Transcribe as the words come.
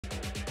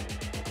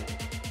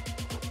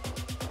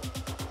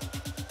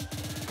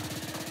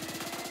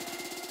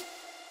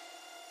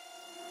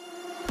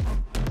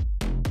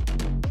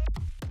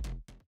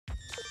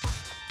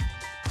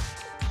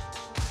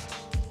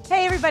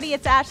everybody,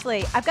 it's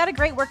Ashley. I've got a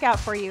great workout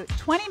for you,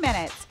 20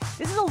 minutes.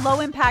 This is a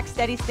low impact,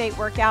 steady state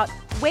workout.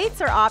 Weights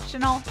are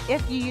optional.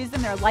 If you use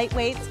them, they're light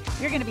weights.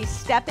 You're gonna be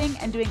stepping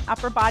and doing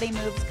upper body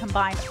moves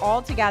combined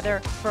all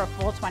together for a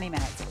full 20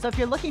 minutes. So if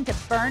you're looking to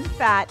burn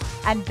fat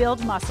and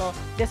build muscle,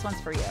 this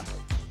one's for you.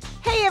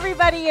 Hey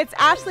everybody, it's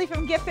Ashley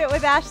from Get Fit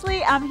with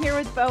Ashley. I'm here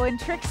with Bo and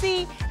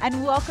Trixie,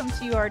 and welcome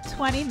to your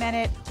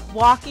 20-minute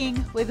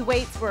walking with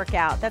weights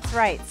workout. That's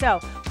right. So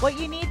what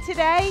you need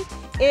today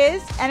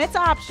is, and it's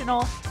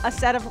optional, a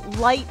set of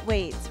light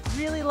weights,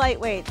 really light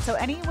weights. So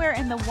anywhere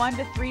in the 1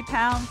 to 3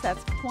 pounds,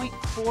 that's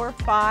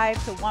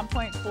 0.45 to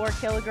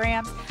 1.4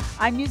 kilograms.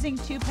 I'm using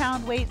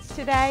 2-pound weights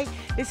today.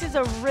 This is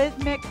a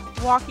rhythmic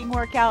walking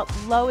workout,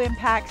 low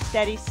impact,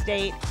 steady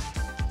state.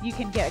 You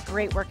can get a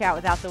great workout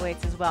without the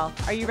weights as well.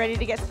 Are you ready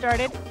to get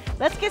started?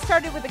 Let's get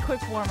started with a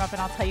quick warm up,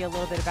 and I'll tell you a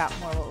little bit about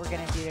more what we're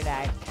gonna do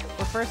today.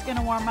 We're first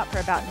gonna warm up for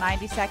about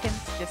 90 seconds,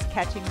 just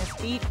catching this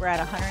beat. We're at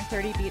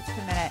 130 beats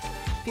per minute.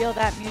 Feel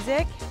that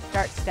music,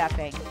 start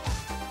stepping.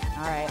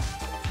 All right.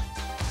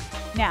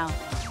 Now,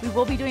 we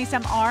will be doing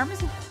some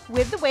arms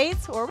with the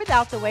weights or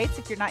without the weights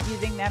if you're not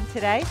using them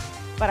today,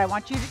 but I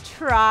want you to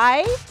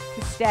try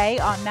to stay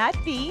on that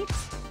beat,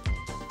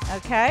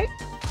 okay?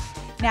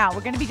 Now,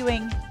 we're gonna be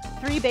doing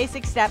 3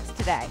 basic steps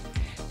today.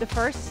 The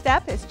first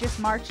step is just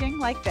marching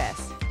like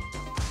this.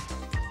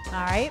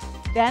 All right,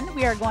 then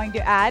we are going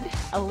to add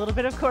a little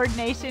bit of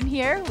coordination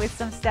here with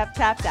some step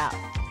taps out.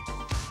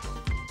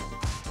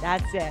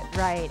 That's it,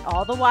 right.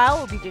 All the while,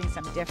 we'll be doing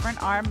some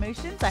different arm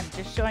motions. I'm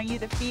just showing you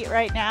the feet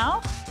right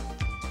now.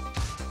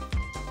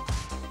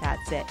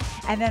 That's it.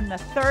 And then the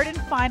third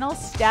and final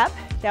step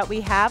that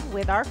we have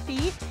with our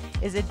feet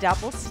is a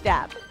double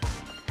step,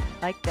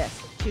 like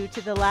this. 2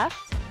 to the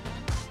left,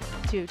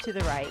 2 to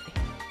the right.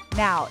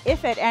 Now,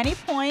 if at any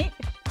point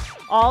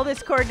all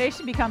this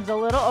coordination becomes a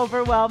little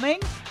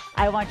overwhelming,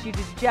 I want you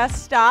to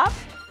just stop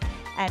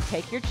and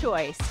take your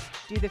choice.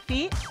 Do the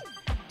feet,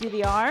 do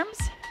the arms,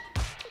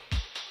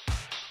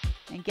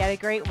 and get a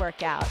great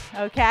workout,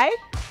 okay?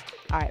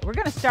 All right, we're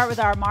gonna start with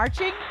our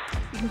marching.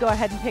 You can go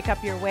ahead and pick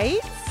up your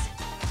weights.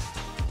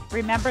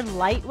 Remember,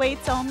 light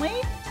weights only.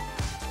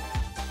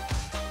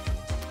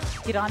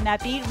 Get on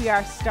that beat. We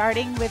are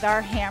starting with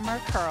our hammer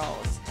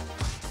curls.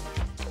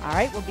 All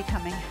right, we'll be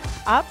coming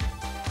up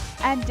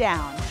and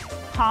down,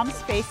 palms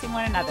facing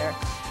one another.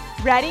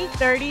 Ready?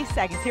 30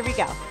 seconds. Here we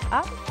go.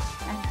 Up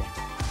and down.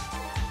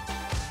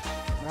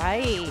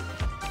 Right.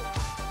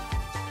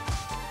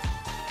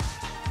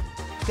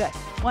 Good.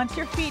 Once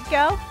your feet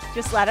go,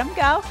 just let them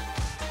go.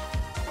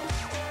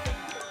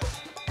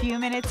 Few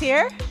minutes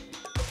here,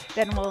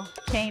 then we'll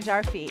change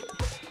our feet.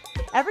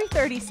 Every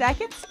 30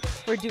 seconds,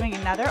 we're doing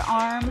another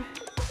arm,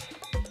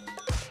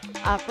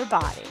 upper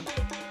body.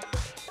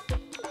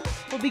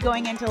 We'll be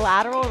going into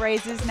lateral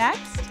raises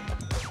next.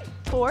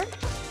 4,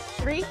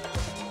 3,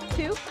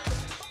 2,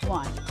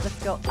 1.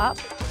 Let's go up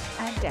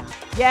and down.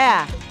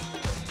 Yeah.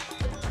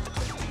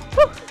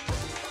 Whew.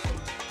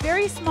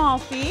 Very small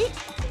feet.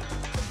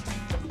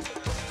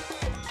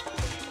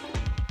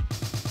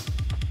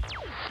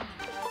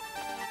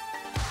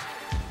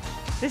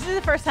 This is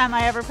the first time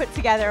I ever put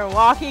together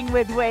walking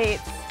with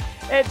weights.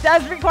 It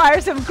does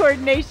require some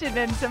coordination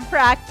and some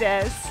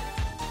practice.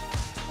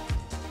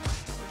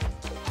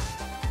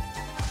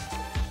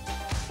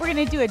 We're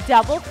gonna do a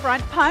double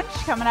front punch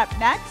coming up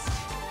next.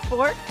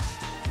 4,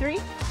 3,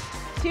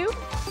 2,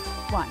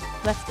 1.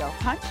 Let's go.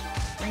 Punch,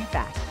 bring it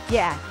back.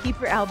 Yeah, keep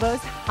your elbows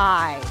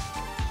high.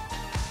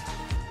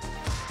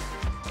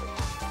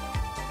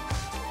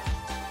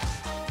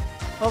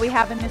 What we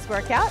have in this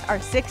workout are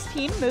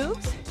 16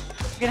 moves.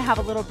 We're gonna have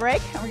a little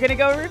break, and we're gonna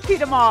go repeat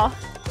them all.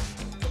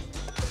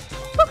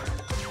 Whew.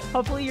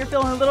 Hopefully you're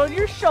feeling a little in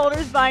your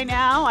shoulders by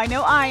now. I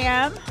know I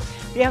am.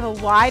 We have a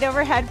wide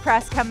overhead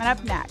press coming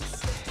up next.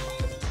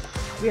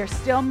 We are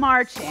still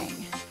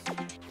marching.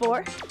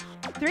 4,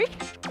 3,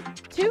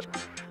 2,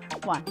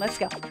 1. Let's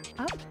go.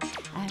 Up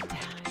and down.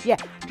 Yeah,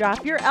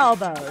 drop your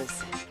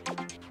elbows.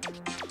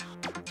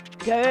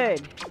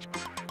 Good.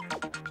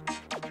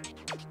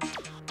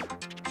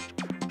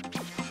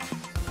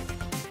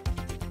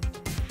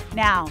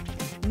 Now,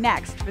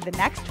 next, for the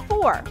next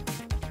 4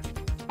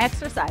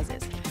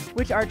 exercises,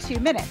 which are 2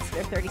 minutes,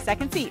 they're 30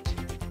 seconds each,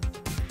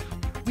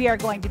 we are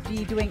going to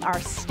be doing our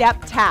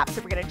step taps.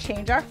 So we're going to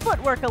change our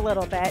footwork a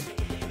little bit.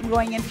 I'm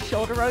going into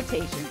shoulder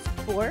rotations.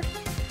 4,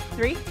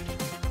 3,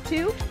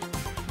 2,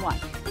 1.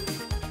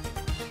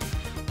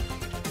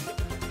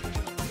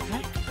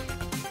 Okay.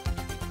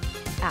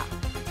 Out.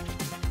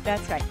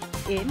 That's right.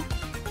 In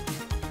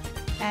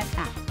and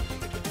out.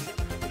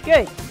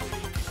 Good.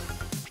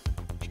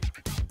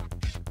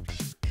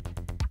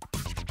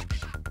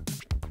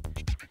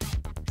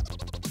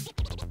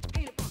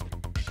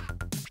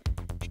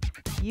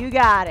 You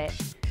got it.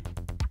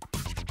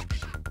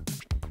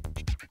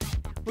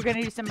 We're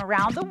gonna do some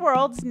around the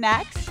worlds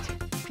next.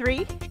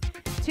 3,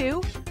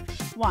 2,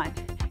 1.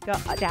 Go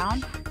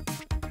down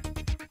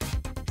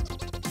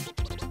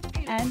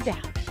and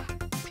down.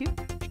 2,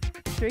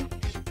 3,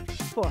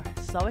 4.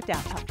 Slow it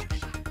down. Up. 2,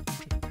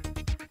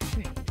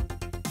 3,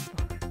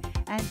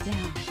 4. and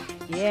down.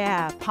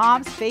 Yeah,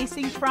 palms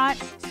facing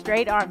front,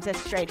 straight arms as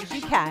straight as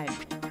you can.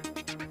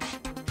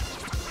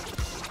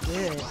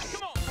 Good.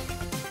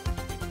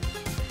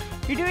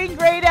 You're doing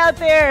great out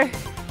there.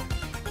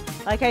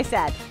 Like I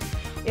said,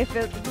 if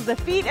the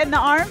feet and the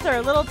arms are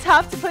a little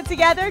tough to put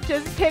together,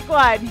 just pick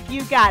one.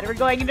 You got it. We're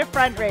going into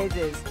front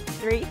raises.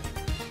 3,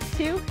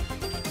 2,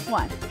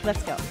 1.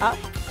 Let's go. Up,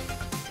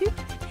 2,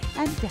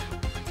 and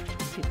down.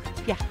 2.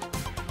 Yeah.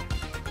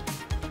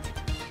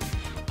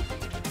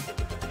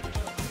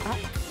 Up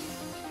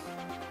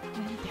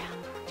and down.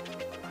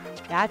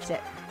 That's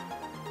it.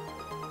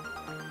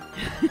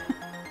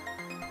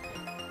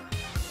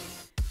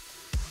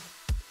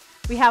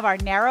 We have our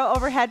narrow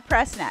overhead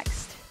press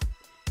next.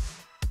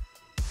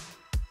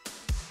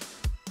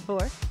 4,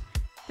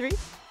 3,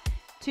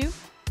 2,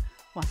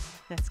 1.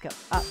 Let's go.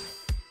 Up,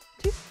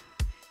 2,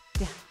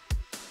 down,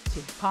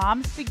 2.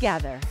 Palms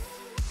together.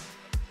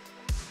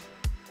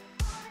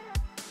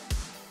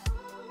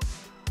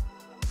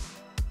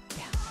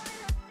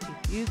 Down,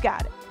 2. You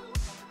got it.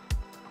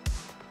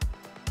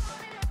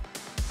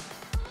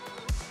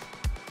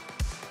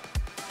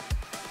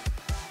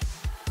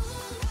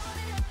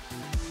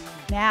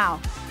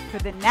 Now, for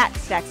the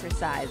next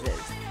exercises,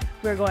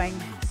 we're going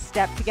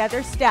step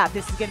together, step.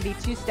 This is going to be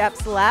 2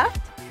 steps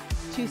left,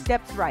 2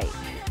 steps right.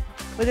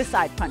 With a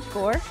side punch.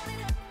 4,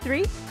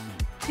 3,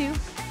 2,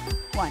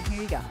 1.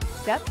 Here you go.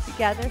 Step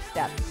together,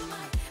 step.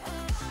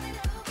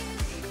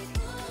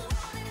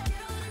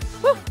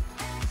 Woo.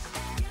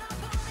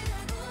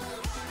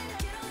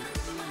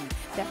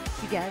 Step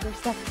together,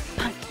 step,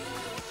 punch.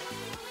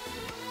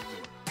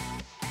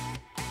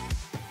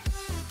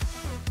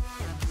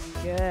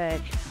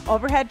 Good.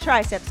 Overhead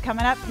triceps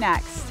coming up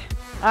next.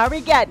 Are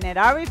we getting it?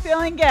 Are we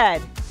feeling good?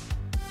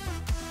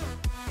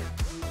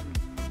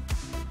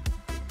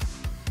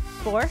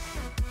 4,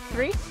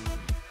 3,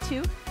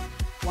 2,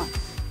 1.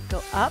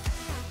 Go up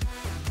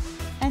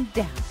and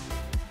down.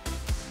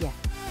 Yeah,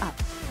 up.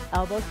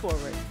 Elbows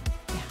forward.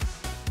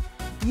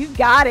 Down. You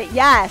got it.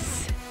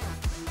 Yes.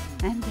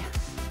 And down.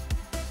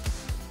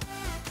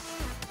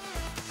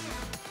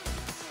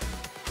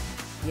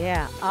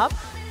 Yeah, up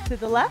to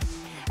the left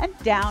and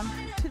down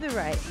to the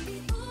right.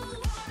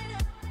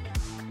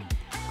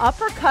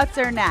 Uppercuts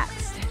are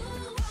next.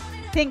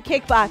 Think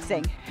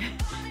kickboxing.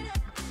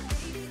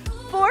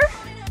 4,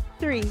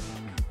 3,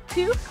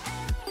 2,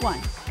 1.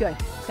 Good.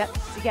 Step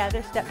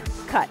together, step,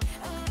 cut.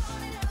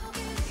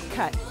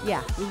 Cut.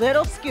 Yeah,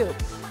 little scoop.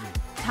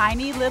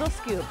 Tiny little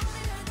scoop.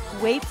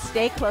 Weights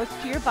stay close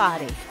to your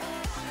body.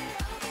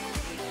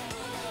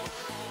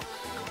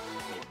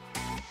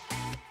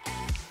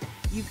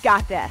 You've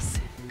got this.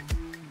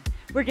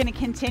 We're going to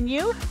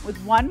continue with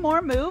one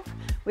more move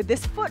with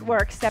this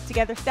footwork, step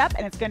together, step,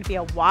 and it's going to be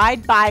a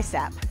wide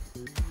bicep.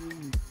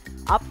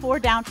 Up 4,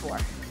 down 4.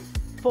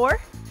 4,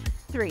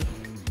 3,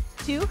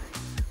 2,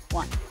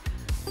 1.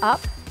 Up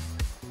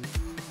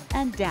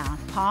and down.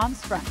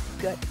 Palms front.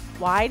 Good.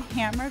 Wide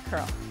hammer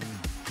curl.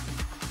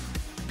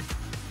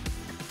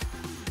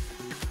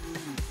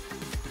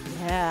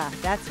 Yeah,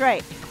 that's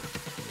right.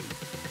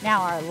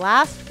 Now our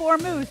last 4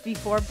 moves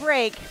before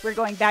break, we're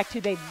going back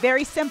to the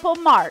very simple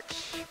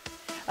march.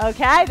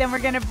 Okay, then we're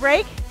going to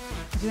break.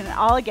 We're doing it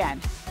all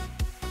again.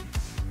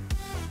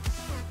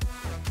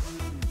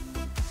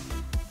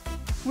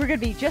 We're going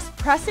to be just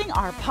pressing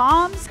our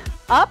palms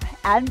up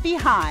and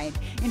behind.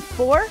 In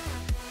 4,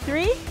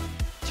 3,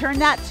 turn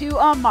that to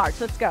a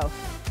march. Let's go.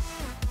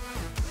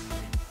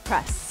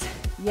 Press.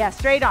 Yeah,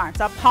 straight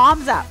arms up,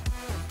 palms up.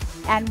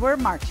 And we're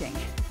marching.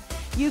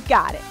 You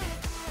got it.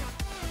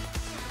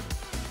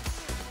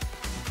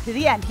 To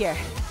the end here.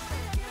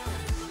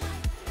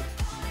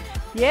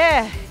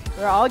 Yeah.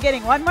 We're all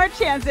getting one more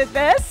chance at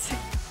this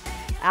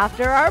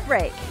after our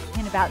break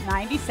in about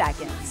 90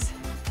 seconds.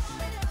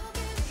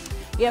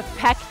 We have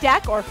Pec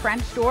Deck or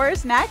French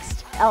doors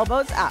next.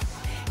 Elbows up.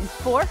 In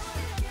 4,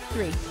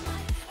 3,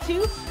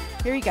 2,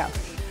 here we go.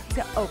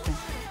 Let's go open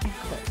and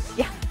close.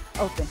 Yeah,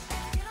 open,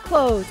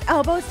 close,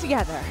 elbows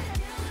together.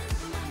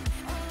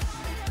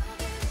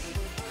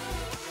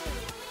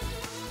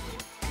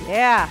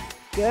 Yeah,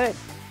 good.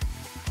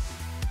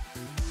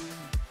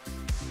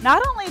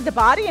 Not only the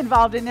body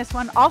involved in this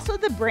one, also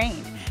the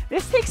brain.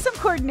 This takes some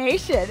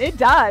coordination. It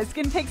does. It's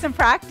going to take some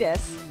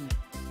practice.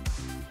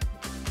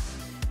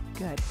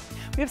 Good.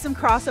 We have some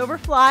crossover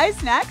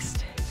flies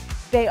next.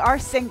 They are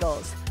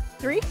singles.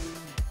 3,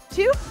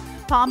 2,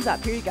 palms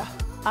up. Here you go.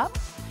 Up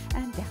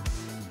and down.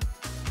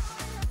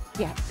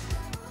 Yeah.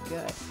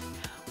 Good.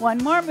 One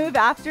more move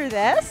after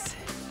this.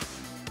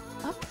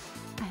 Up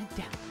and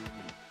down.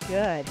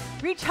 Good.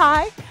 Reach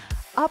high,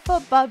 up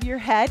above your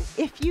head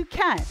if you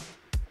can.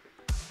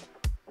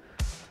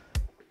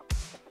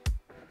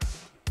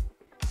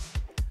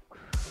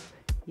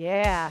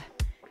 Yeah.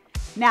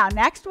 Now,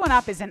 next one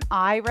up is an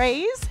eye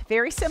raise.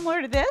 Very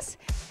similar to this.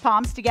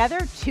 Palms together,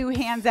 2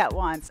 hands at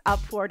once. Up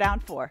 4, down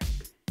 4.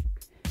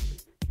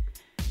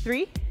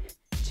 3,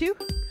 2,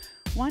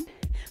 1.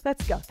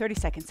 Let's go. 30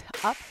 seconds.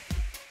 Up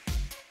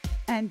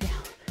and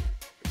down.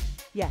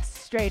 Yes,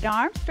 straight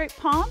arms, straight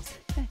palms,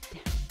 and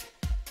down.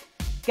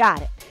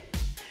 Got it.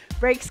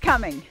 Break's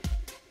coming.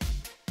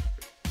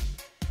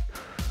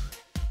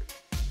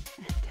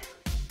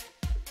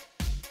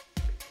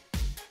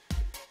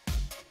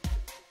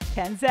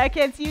 10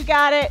 seconds, you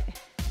got it.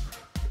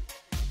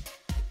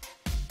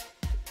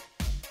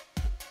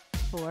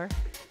 4,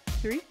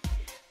 3,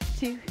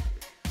 2,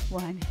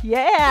 1.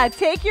 Yeah,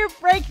 take your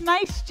break.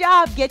 Nice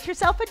job. Get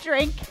yourself a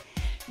drink.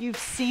 You've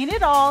seen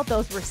it all.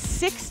 Those were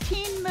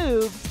 16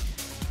 moves,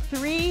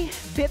 3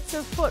 bits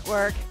of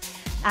footwork,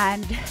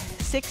 and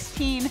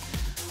 16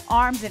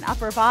 arms and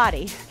upper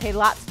body. Okay,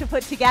 lots to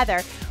put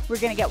together. We're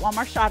going to get one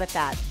more shot at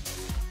that.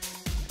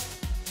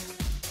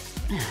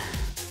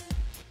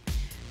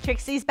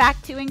 Trixie's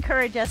back to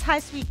encourage us. Hi,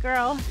 sweet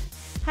girl.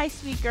 Hi,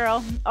 sweet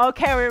girl.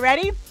 Okay, we're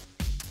ready?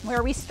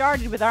 Where we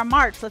started with our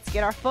march. Let's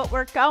get our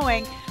footwork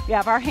going. We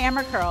have our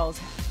hammer curls.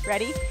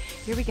 Ready?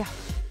 Here we go.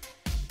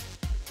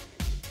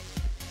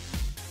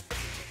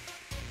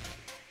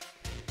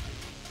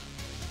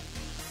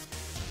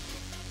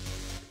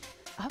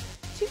 Up,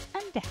 2,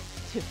 and down,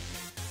 2.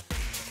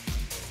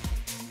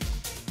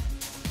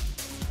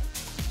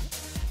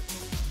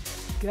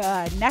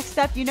 Good. Next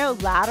up, you know,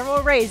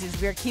 lateral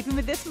raises. We're keeping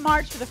with this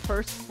march for the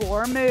first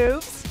 4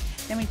 moves.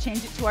 Then we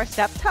change it to our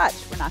step touch.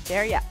 We're not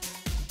there yet.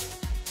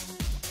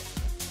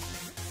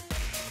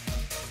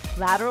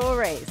 Lateral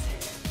raise.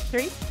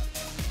 3,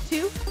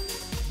 2,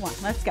 1.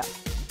 Let's go.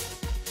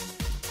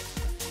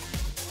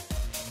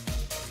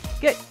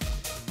 Good.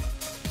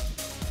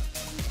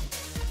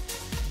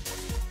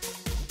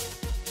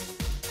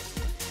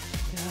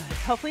 Good.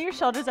 Hopefully your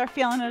shoulders are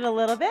feeling it a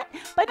little bit,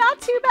 but not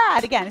too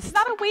bad. Again, it's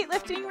not a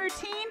weightlifting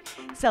routine.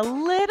 It's a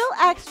little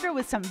extra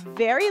with some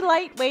very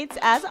light weights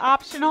as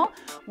optional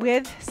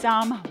with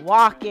some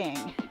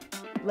walking.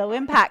 Low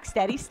impact,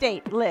 steady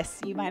state.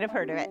 LISS, you might have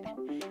heard of it.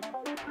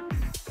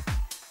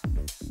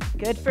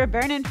 Good for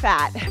burning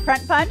fat.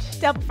 Front punch,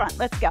 double front.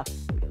 Let's go.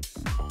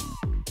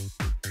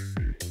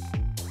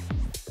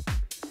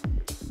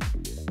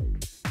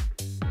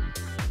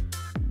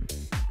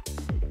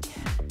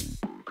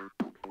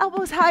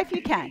 Elbows high if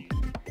you can.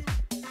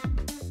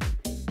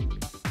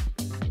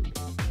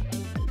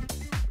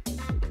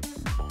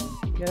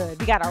 Good.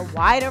 We got our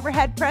wide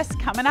overhead press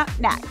coming up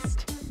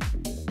next.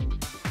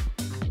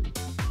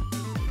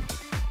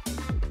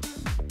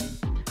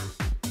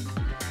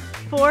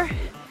 Four,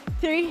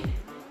 3,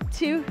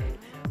 2,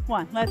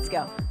 1. Let's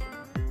go.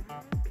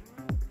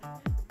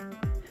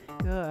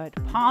 Good.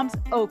 Palms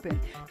open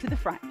to the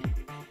front.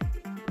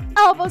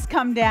 Elbows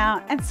come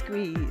down and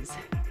squeeze.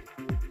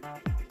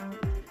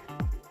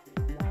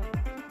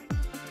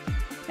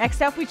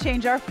 Next up, we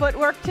change our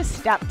footwork to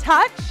step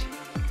touch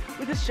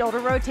with a shoulder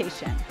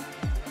rotation.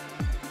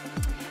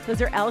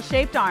 Those are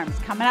L-shaped arms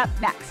coming up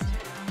next.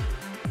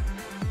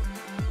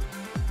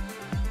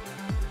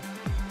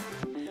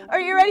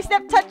 Are you ready?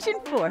 Step touch in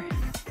 4,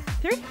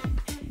 3,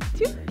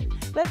 2,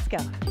 let's go.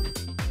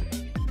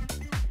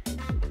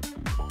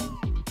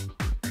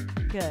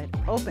 Good.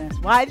 Open as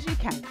wide as you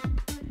can.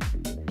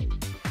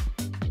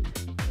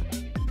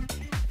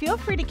 Feel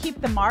free to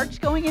keep the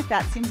march going if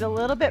that seems a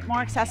little bit more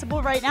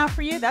accessible right now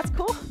for you. That's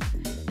cool.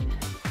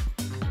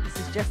 This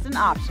is just an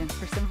option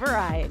for some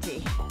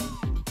variety.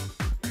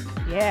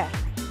 Yeah.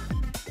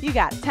 You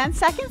got it. 10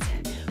 seconds.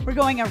 We're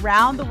going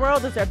around the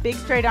world. Those are big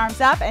straight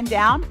arms up and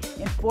down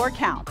in 4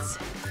 counts.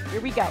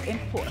 Here we go in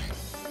 4,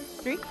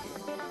 3,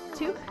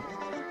 2,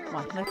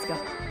 1. Let's go.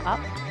 Up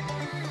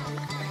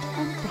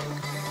and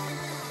down.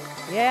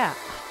 Yeah.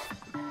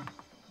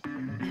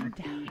 And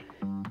down.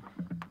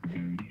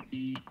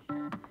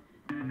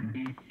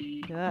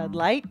 Good.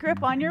 Light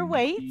grip on your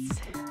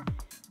weights.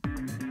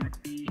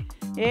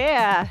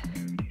 Yeah.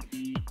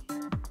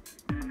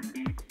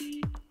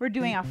 We're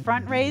doing a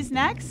front raise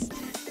next.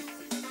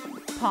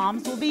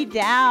 Palms will be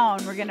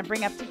down. We're going to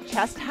bring up to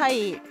chest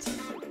height.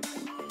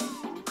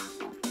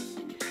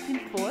 In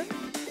 4,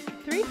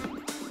 3,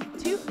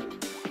 2,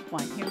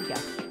 1. Here we go.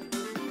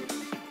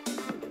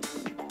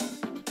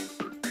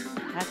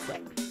 That's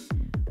it.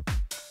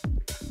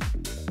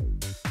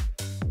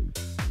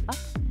 Up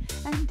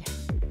and down.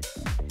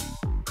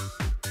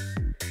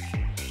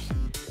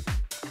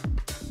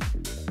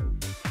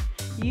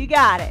 You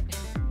got it.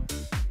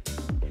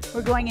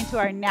 We're going into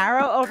our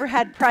narrow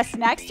overhead press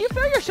next. Do you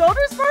feel your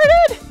shoulders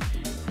farted?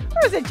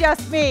 Or is it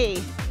just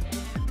me?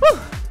 Whew.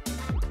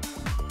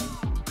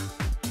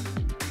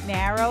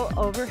 Narrow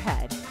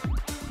overhead.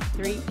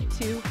 3,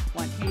 2,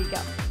 1. Here you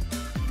go.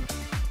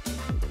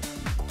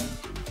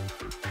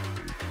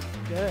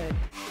 Good.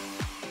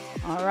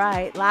 All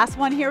right. Last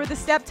one here with the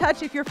step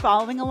touch. If you're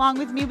following along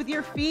with me with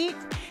your feet,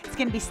 it's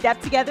going to be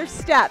step together,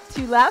 step.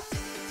 2 left,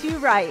 2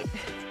 right.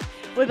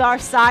 With our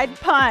side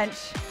punch.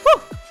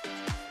 Whew.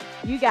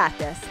 You got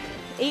this.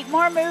 8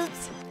 more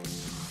moves.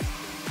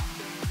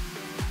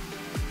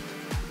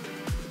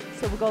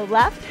 So we'll go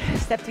left,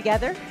 step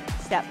together,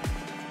 step,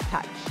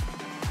 touch.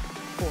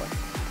 4,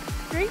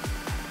 3,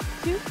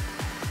 2,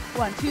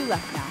 1. 2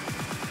 left now.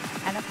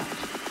 And a punch.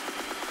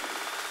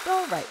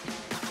 Go right.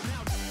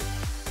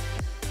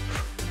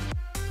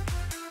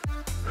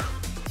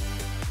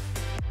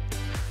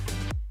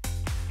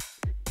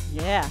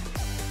 Yeah.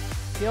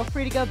 Feel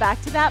free to go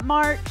back to that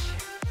march.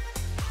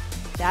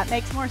 That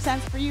makes more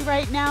sense for you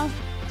right now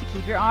to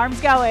keep your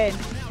arms going.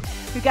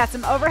 We've got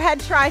some overhead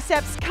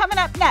triceps coming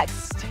up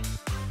next.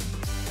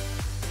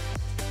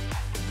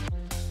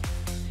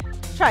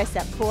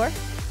 Tricep, 4,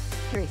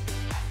 3,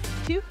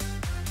 2,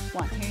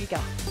 1. Here you go.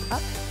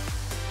 Up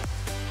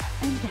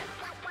and down.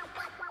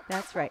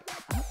 That's right.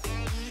 Up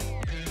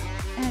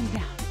and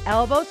down.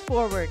 Elbows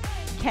forward.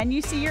 Can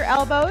you see your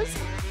elbows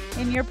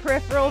in your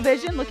peripheral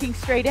vision looking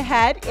straight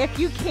ahead? If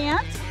you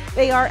can't,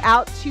 they are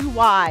out too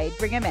wide.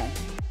 Bring them in.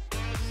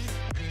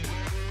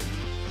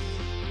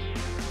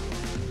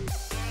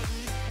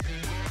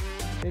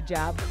 Good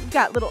job. We've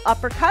got little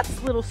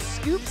uppercuts, little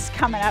scoops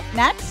coming up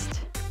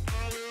next.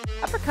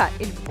 Uppercut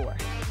in 4,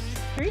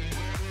 3,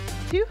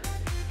 2,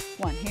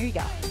 1. Here you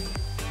go.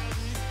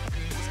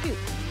 Scoop.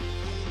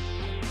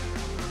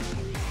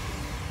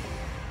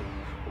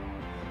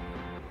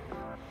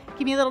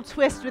 Give me a little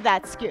twist with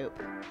that scoop.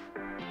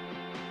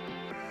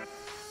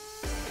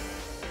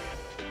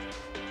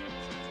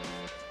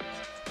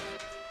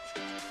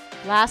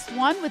 Last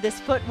one with this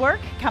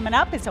footwork coming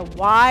up is a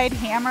wide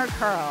hammer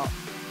curl.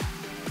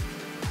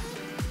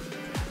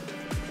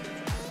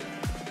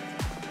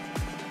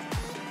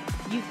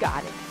 You've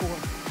got it. 4,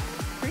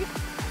 3,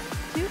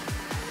 2,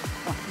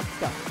 1. Let's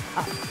go.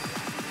 Up.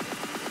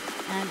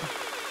 And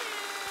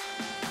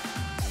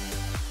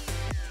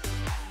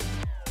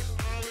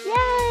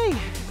yay!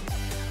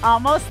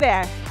 Almost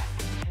there.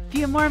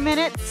 Few more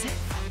minutes.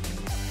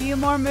 Few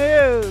more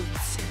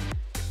moves.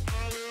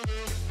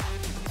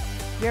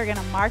 You're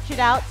gonna march it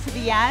out to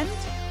the end.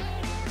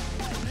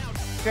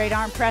 Straight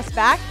arm press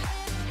back.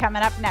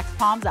 Coming up next,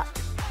 palms up.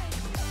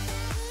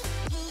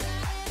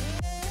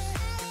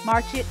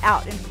 March it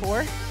out in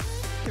 4,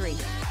 3,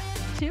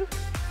 2,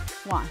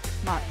 1.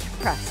 March,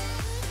 press.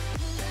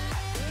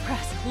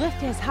 Press,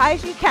 lift as high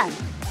as you can.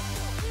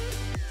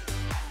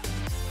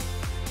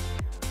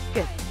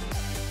 Good.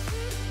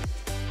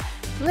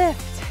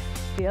 Lift,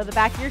 feel the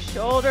back of your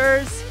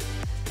shoulders.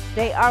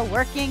 They are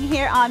working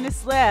here on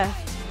this lift.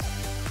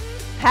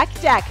 Pec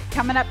Deck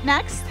coming up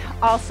next.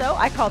 Also,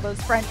 I call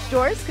those French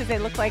doors because they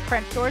look like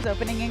French doors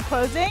opening and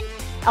closing.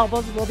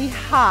 Elbows will be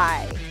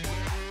high.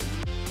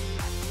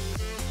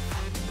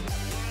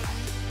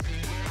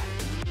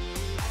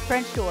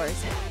 French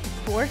doors.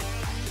 4,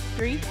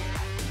 3,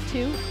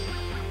 2,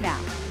 now.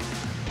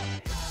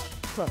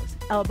 Close.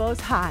 Elbows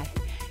high.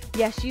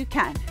 Yes, you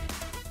can.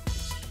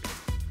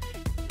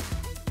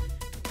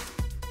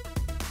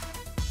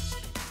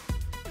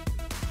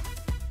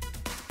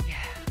 Yeah.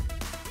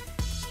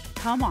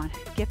 Come on.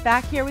 Get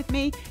back here with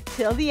me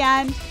till the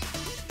end.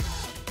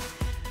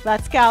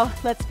 Let's go.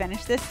 Let's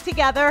finish this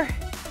together.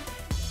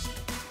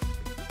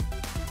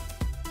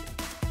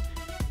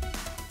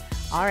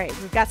 All right,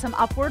 we've got some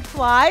upward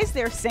flies.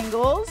 They're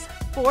singles.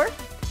 4,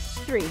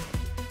 3,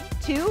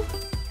 2,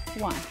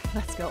 1.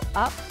 Let's go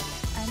up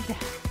and down.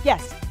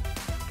 Yes,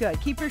 good.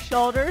 Keep your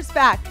shoulders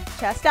back.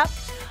 Chest up,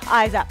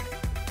 eyes up.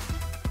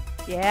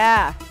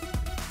 Yeah.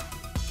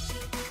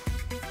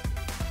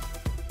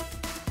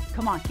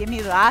 Come on, give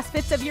me the last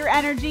bits of your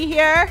energy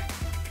here.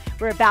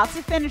 We're about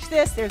to finish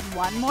this. There's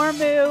one more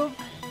move.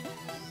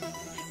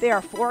 They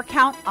are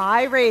 4-count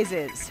I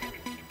raises.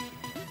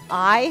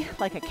 I,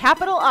 like a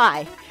capital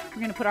I. We're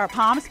going to put our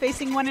palms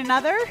facing one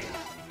another.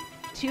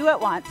 2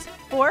 at once.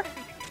 4,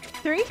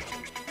 3,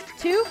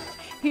 2.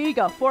 Here you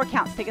go. 4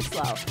 counts. Take it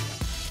slow.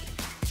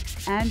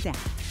 And down.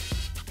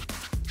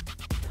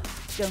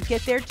 Don't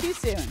get there too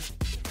soon.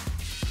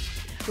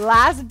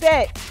 Last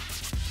bit.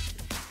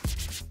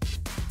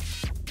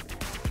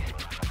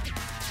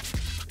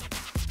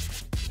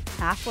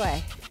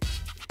 Halfway.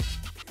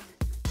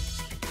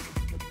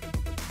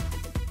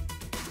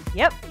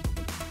 Yep.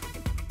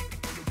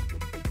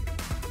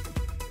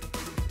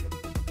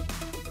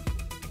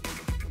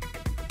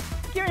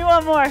 Give me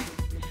one more.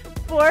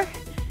 4,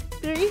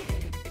 3,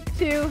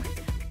 2,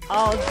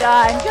 all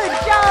done. Good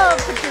job.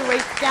 Put your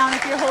weights down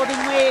if you're holding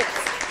weights.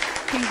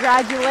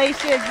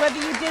 Congratulations.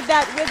 Whether you did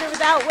that with or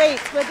without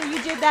weights, whether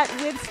you did that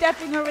with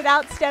stepping or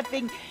without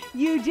stepping,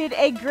 you did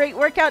a great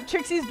workout.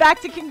 Trixie's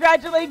back to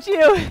congratulate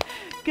you.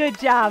 Good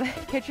job.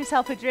 Get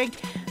yourself a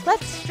drink.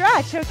 Let's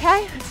stretch,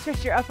 okay? Let's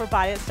stretch your upper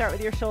body. Let's start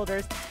with your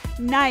shoulders.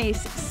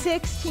 Nice.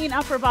 16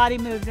 upper body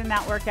moves in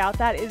that workout.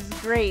 That is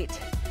great.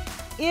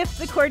 If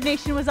the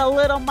coordination was a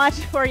little much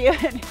for you,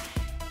 and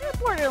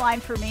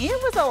borderline for me,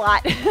 it was a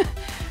lot.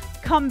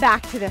 Come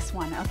back to this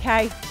one,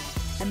 okay?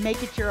 And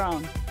make it your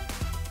own.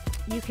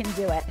 You can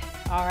do it,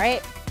 all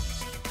right?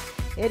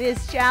 It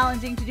is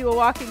challenging to do a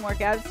walking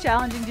workout. It's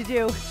challenging to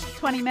do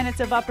 20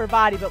 minutes of upper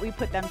body, but we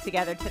put them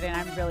together today, and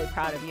I'm really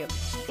proud of you.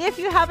 If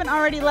you haven't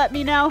already, let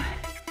me know.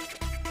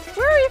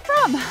 Where are you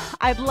from?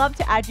 I'd love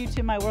to add you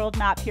to my world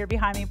map here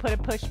behind me. Put a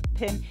push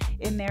pin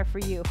in there for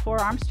you.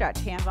 Forearm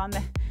stretch, hands on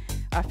the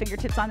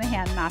fingertips on the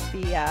hand, not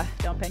the,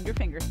 don't bend your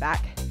fingers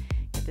back.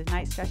 Get the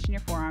nice stretch in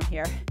your forearm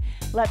here.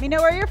 Let me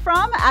know where you're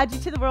from, add you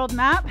to the world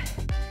map.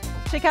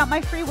 Check out my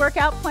free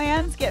workout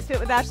plans,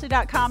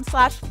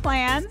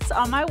 getfitwithashley.com/plans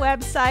on my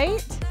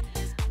website.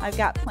 I've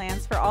got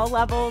plans for all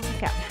levels.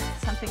 I've got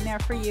something there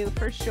for you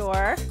for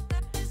sure.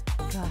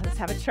 God, let's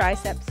have a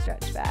tricep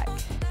stretch back.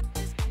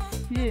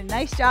 You did a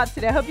nice job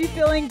today. Hope you're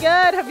feeling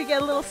good. Hope you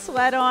get a little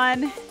sweat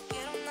on.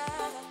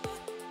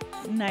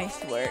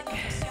 Nice work.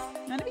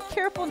 I'm gonna be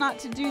careful not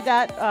to do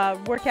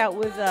that workout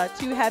with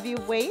too heavy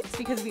weights,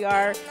 because we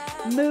are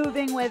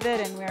moving with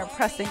it and we're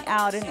pressing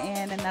out and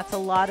in, and that's a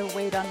lot of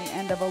weight on the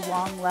end of a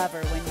long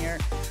lever when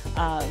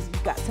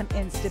you've got some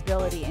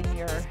instability in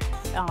your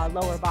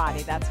lower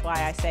body. That's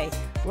why I say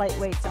light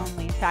weights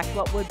only. In fact,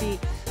 what would be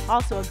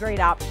also a great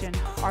option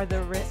are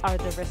the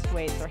wrist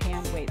weights or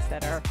hand weights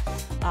that are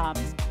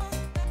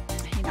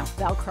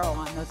Velcro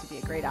on. Those would be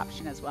a great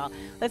option as well.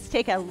 Let's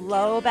take a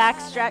low back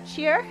stretch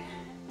here.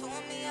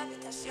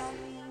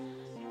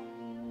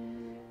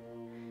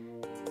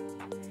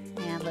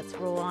 And let's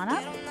roll on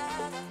up.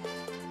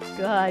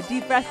 Good.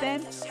 Deep breath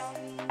in.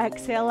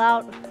 Exhale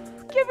out.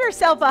 Give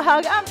yourself a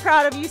hug. I'm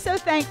proud of you. So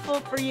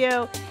thankful for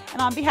you.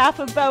 And on behalf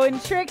of Bo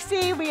and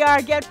Trixie, we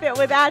are Get Fit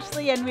with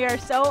Ashley, and we are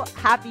so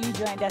happy you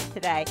joined us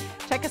today.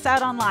 Check us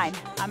out online.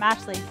 I'm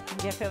Ashley from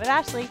Get Fit with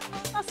Ashley.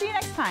 I'll see you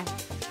next time.